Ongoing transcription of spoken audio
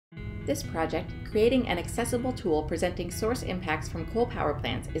This project, creating an accessible tool presenting source impacts from coal power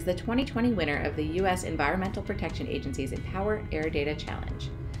plants, is the 2020 winner of the U.S. Environmental Protection Agency's Empower Air Data Challenge.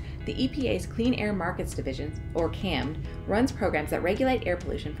 The EPA's Clean Air Markets Division, or CAMD, runs programs that regulate air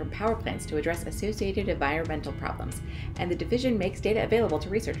pollution from power plants to address associated environmental problems, and the division makes data available to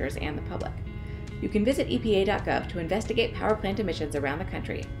researchers and the public. You can visit EPA.gov to investigate power plant emissions around the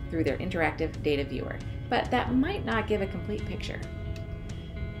country through their interactive data viewer, but that might not give a complete picture.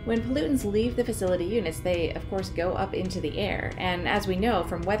 When pollutants leave the facility units, they of course go up into the air, and as we know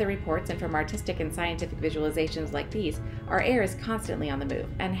from weather reports and from artistic and scientific visualizations like these, our air is constantly on the move,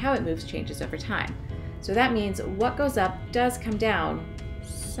 and how it moves changes over time. So that means what goes up does come down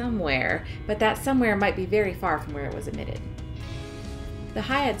somewhere, but that somewhere might be very far from where it was emitted. The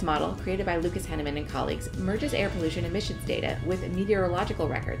HyADS model, created by Henneman and colleagues, merges air pollution emissions data with meteorological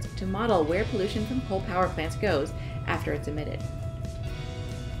records to model where pollution from coal power plants goes after it's emitted.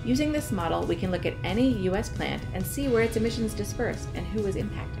 Using this model, we can look at any U.S. plant and see where its emissions dispersed and who was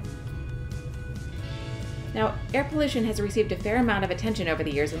impacted. Now, air pollution has received a fair amount of attention over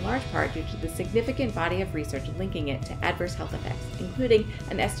the years, in large part due to the significant body of research linking it to adverse health effects, including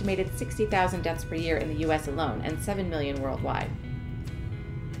an estimated 60,000 deaths per year in the U.S. alone and 7 million worldwide.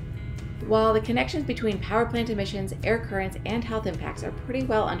 While the connections between power plant emissions, air currents, and health impacts are pretty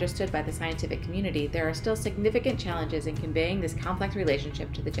well understood by the scientific community, there are still significant challenges in conveying this complex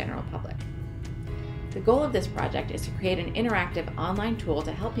relationship to the general public. The goal of this project is to create an interactive online tool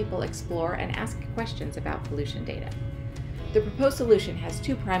to help people explore and ask questions about pollution data. The proposed solution has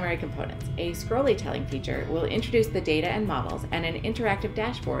two primary components. A scrollytelling feature will introduce the data and models, and an interactive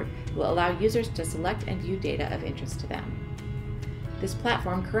dashboard will allow users to select and view data of interest to them. This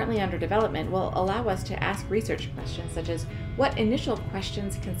platform, currently under development, will allow us to ask research questions such as, what initial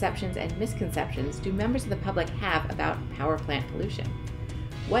questions, conceptions, and misconceptions do members of the public have about power plant pollution?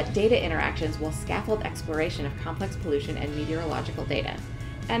 What data interactions will scaffold exploration of complex pollution and meteorological data?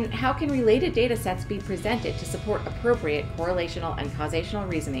 And how can related data sets be presented to support appropriate correlational and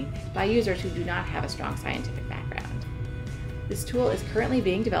causational reasoning by users who do not have a strong scientific background? This tool is currently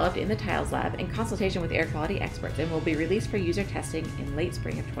being developed in the TILES lab in consultation with air quality experts and will be released for user testing in late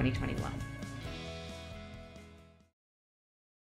spring of 2021.